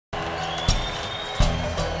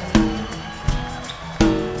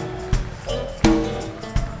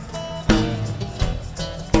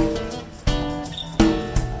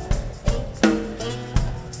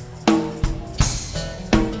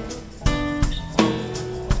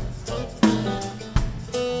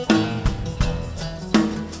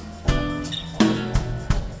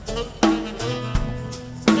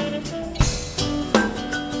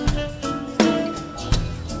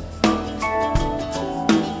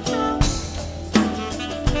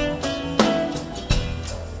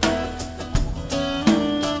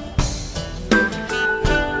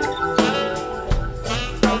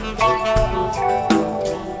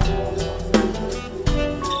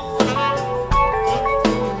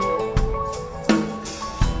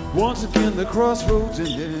Once again the crossroads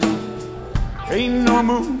ending. Ain't no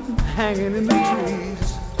moon hanging in the trees.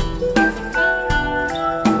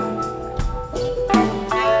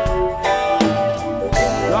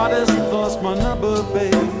 God hasn't lost my number,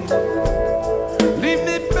 babe. Leave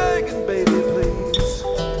me begging, baby, please.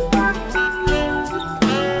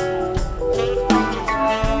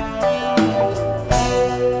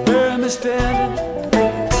 Bury me standing.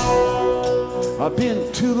 I've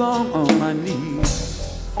been too long on my knees.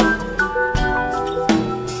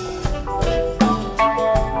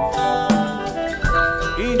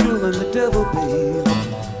 Angel and the devil, babe,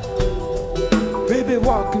 baby,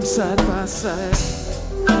 walking side by side.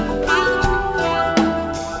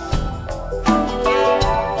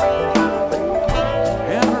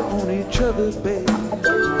 Hammer on each other, babe,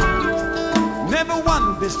 never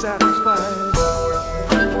one be satisfied.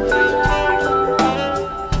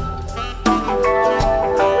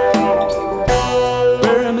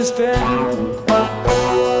 Bury me standing,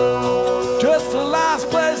 just the last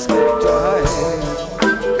place to hide.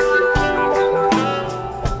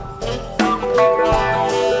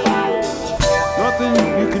 Nothing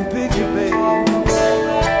you can figure, babe,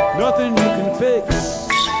 nothing you can fix.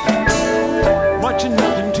 Much and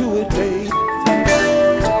nothing to it, babe,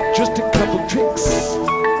 just a couple tricks.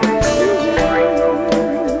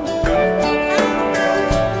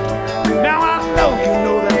 Now I know you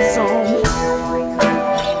know that song.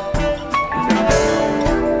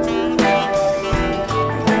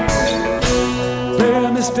 Bury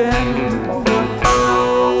me standing,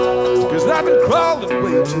 'cause I've been crawling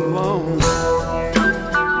way too long.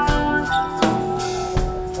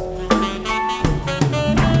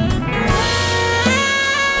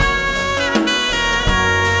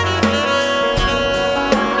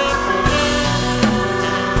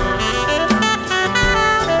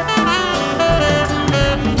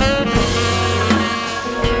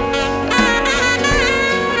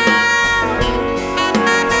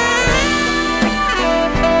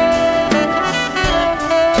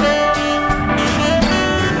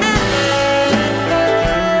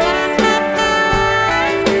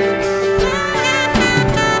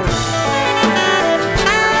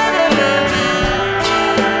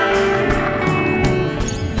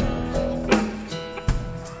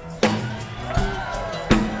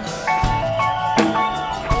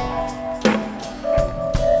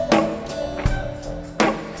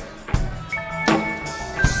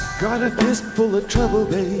 Got a fist full of trouble,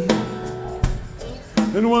 babe,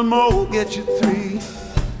 and one more will get you three.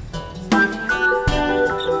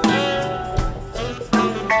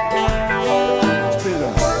 Spent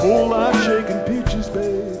a whole life shaking peaches,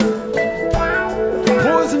 babe,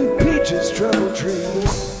 poison peaches, trouble tree.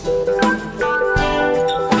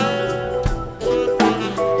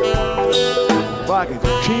 If I could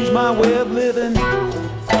change my way of living,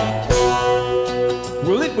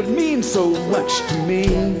 well, it would mean so much to me.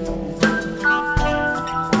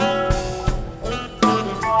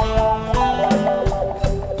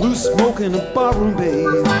 Blue smoke in a barroom,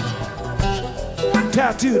 babe,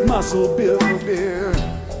 tattooed muscle, beer for beer.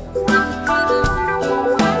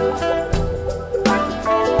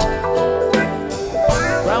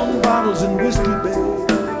 Brown bottles and whiskey, babe,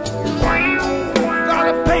 got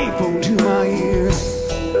a payphone to my ear.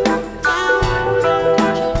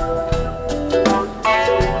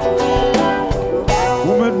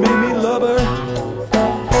 Woman made me love her,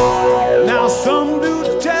 now some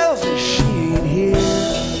dude tells me she ain't here.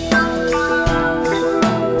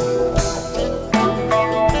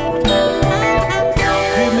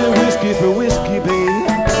 Give me whiskey for whiskey, babe,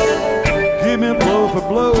 give me blow for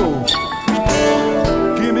blow,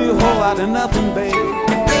 give me a whole lot of nothing, babe,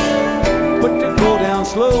 but to go down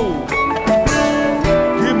slow.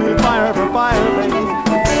 Give me fire for fire, babe,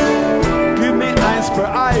 give me ice for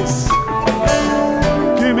ice,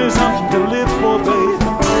 give me something to live for, babe.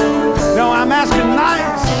 Now I'm asking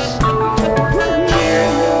nice.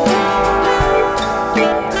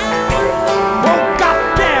 Oh,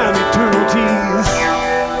 goddamn eternities.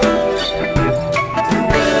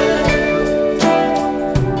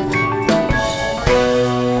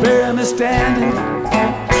 Bury me standing,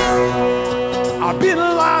 I've been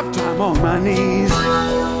a lifetime on my knees.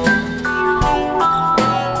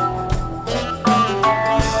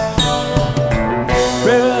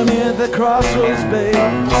 Bury me at the crossroads, babe,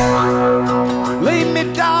 lay me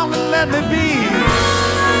down and let me be.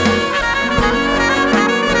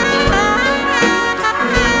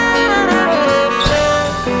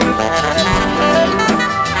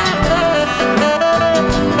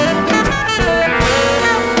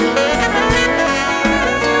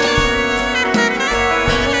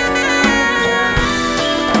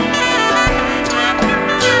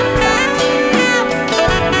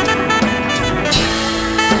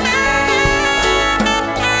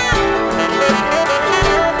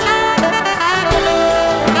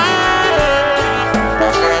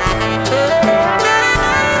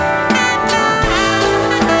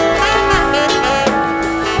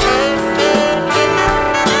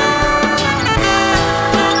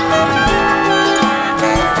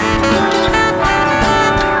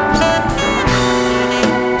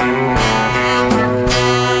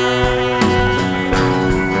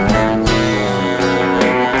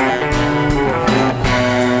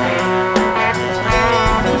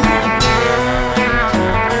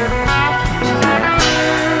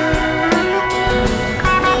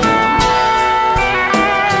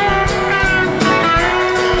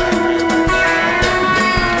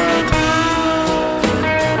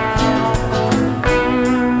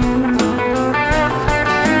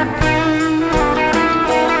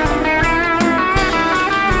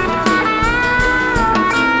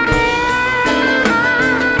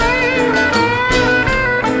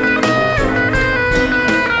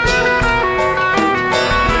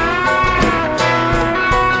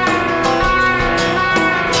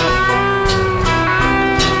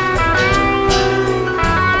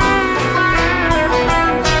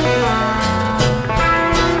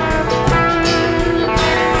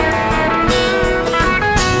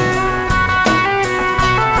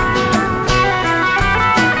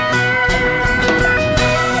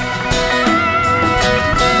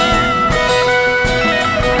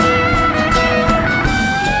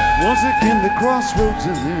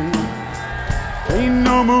 ain't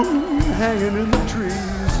no moon hanging in the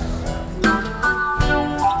trees.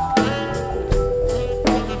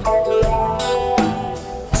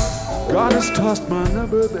 God has tossed my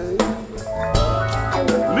number, babe.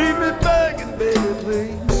 Leave me begging, baby,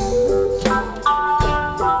 please.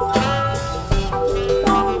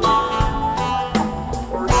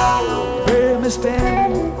 Bear me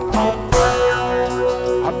standing.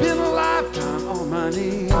 I've been a lifetime on my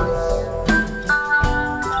knees.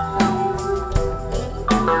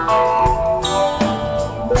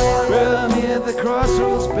 Well, near the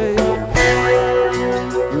crossroads, babe.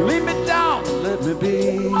 Leave me down and let me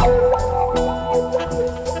be.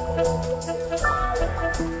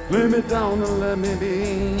 Lay me down and let me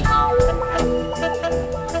be.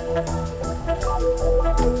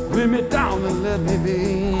 Lay me down and let me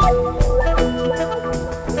be.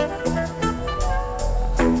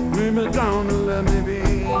 Lay me down and let me be.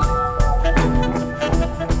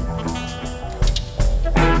 Lay me down and let me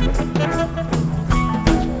be.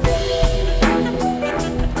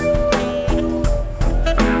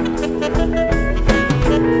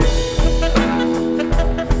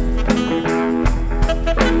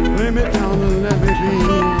 Lay me down and let me be.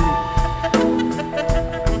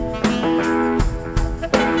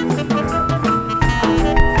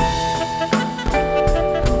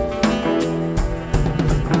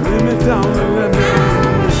 Lay me down and let me be.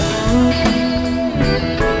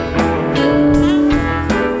 Lay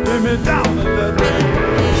me down and let me be.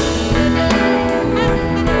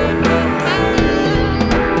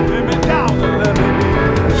 Lay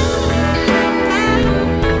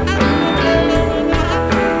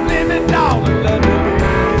me down and let me be.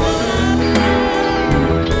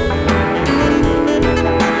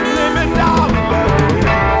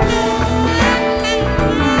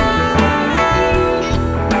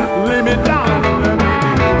 Lay me down and let me be. Lay me down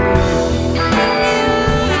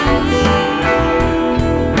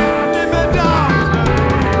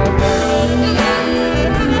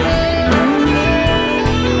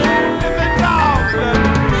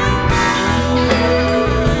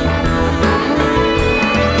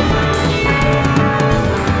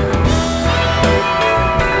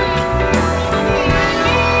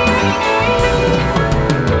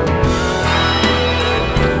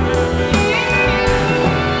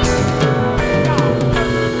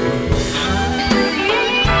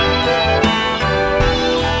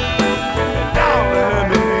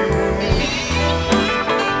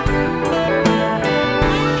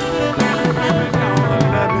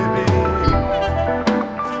and let me be.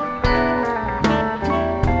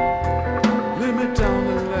 Lay me down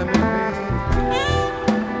and let me be.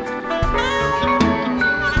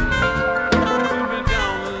 Lay me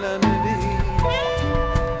down and let me be.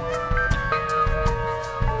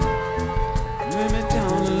 Limit